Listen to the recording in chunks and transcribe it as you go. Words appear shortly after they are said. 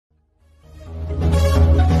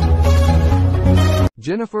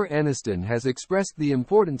Jennifer Aniston has expressed the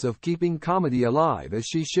importance of keeping comedy alive as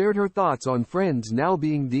she shared her thoughts on Friends now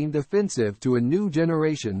being deemed offensive to a new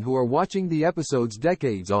generation who are watching the episodes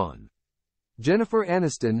decades on. Jennifer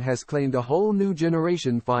Aniston has claimed a whole new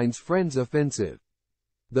generation finds Friends offensive.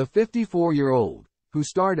 The 54-year-old, who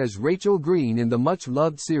starred as Rachel Green in the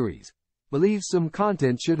much-loved series, believes some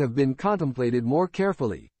content should have been contemplated more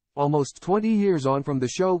carefully, almost 20 years on from the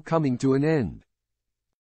show coming to an end.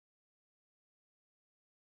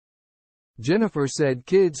 Jennifer said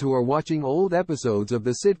kids who are watching old episodes of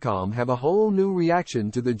the sitcom have a whole new reaction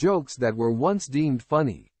to the jokes that were once deemed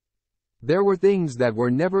funny. There were things that were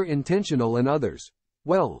never intentional and others,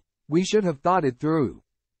 well, we should have thought it through.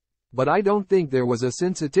 But I don't think there was a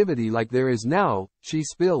sensitivity like there is now, she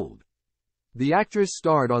spilled. The actress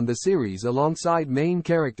starred on the series alongside main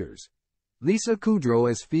characters Lisa Kudrow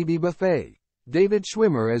as Phoebe Buffay, David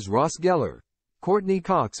Schwimmer as Ross Geller, Courtney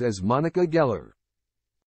Cox as Monica Geller,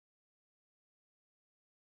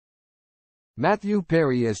 Matthew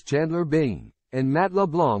Perry as Chandler Bing, and Matt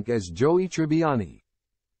LeBlanc as Joey Tribbiani.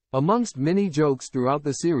 Amongst many jokes throughout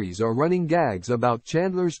the series are running gags about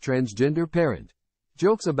Chandler's transgender parent,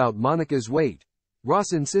 jokes about Monica's weight,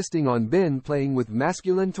 Ross insisting on Ben playing with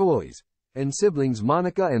masculine toys, and siblings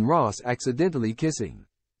Monica and Ross accidentally kissing.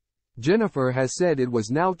 Jennifer has said it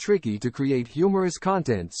was now tricky to create humorous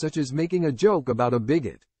content such as making a joke about a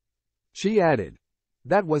bigot. She added,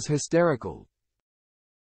 "That was hysterical.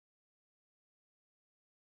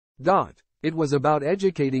 It was about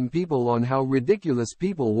educating people on how ridiculous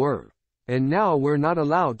people were. And now we're not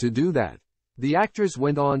allowed to do that." The actress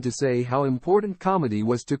went on to say how important comedy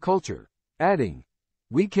was to culture, adding,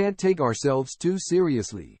 "We can't take ourselves too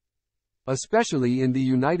seriously. Especially in the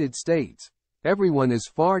United States. Everyone is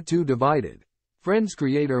far too divided." Friends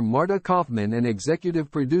creator Marta Kaufman and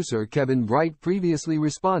executive producer Kevin Bright previously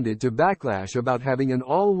responded to backlash about having an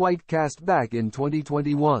all-white cast back in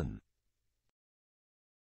 2021.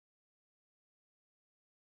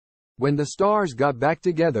 When the stars got back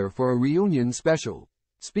together for a reunion special.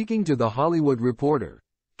 Speaking to The Hollywood Reporter,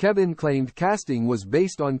 Kevin claimed casting was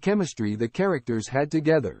based on chemistry the characters had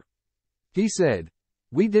together. He said,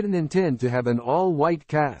 "We didn't intend to have an all-white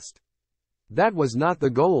cast. That was not the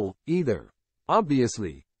goal, either.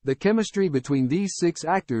 Obviously, the chemistry between these 6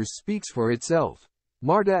 actors speaks for itself."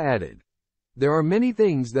 Marta added, "There are many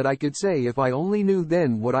things that I could say if I only knew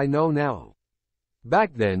then what I know now.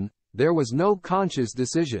 Back then, there was no conscious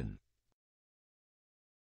decision.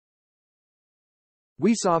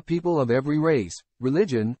 We saw people of every race,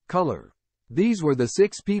 religion, color. These were the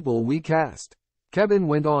 6 people we cast." Kevin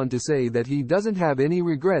went on to say that he doesn't have any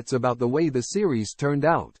regrets about the way the series turned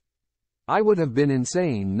out. "I would have been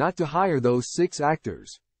insane not to hire those 6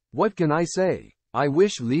 actors. What can I say? I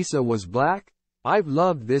wish Lisa was black. I've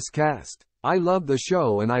loved this cast. I loved the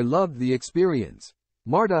show and I loved the experience."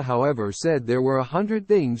 Marta, however, said there were 100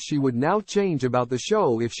 things she would now change about the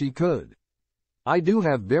show if she could. "I do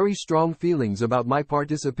have very strong feelings about my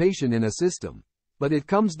participation in a system, but it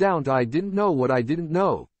comes down to I didn't know what I didn't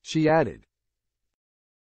know," she added.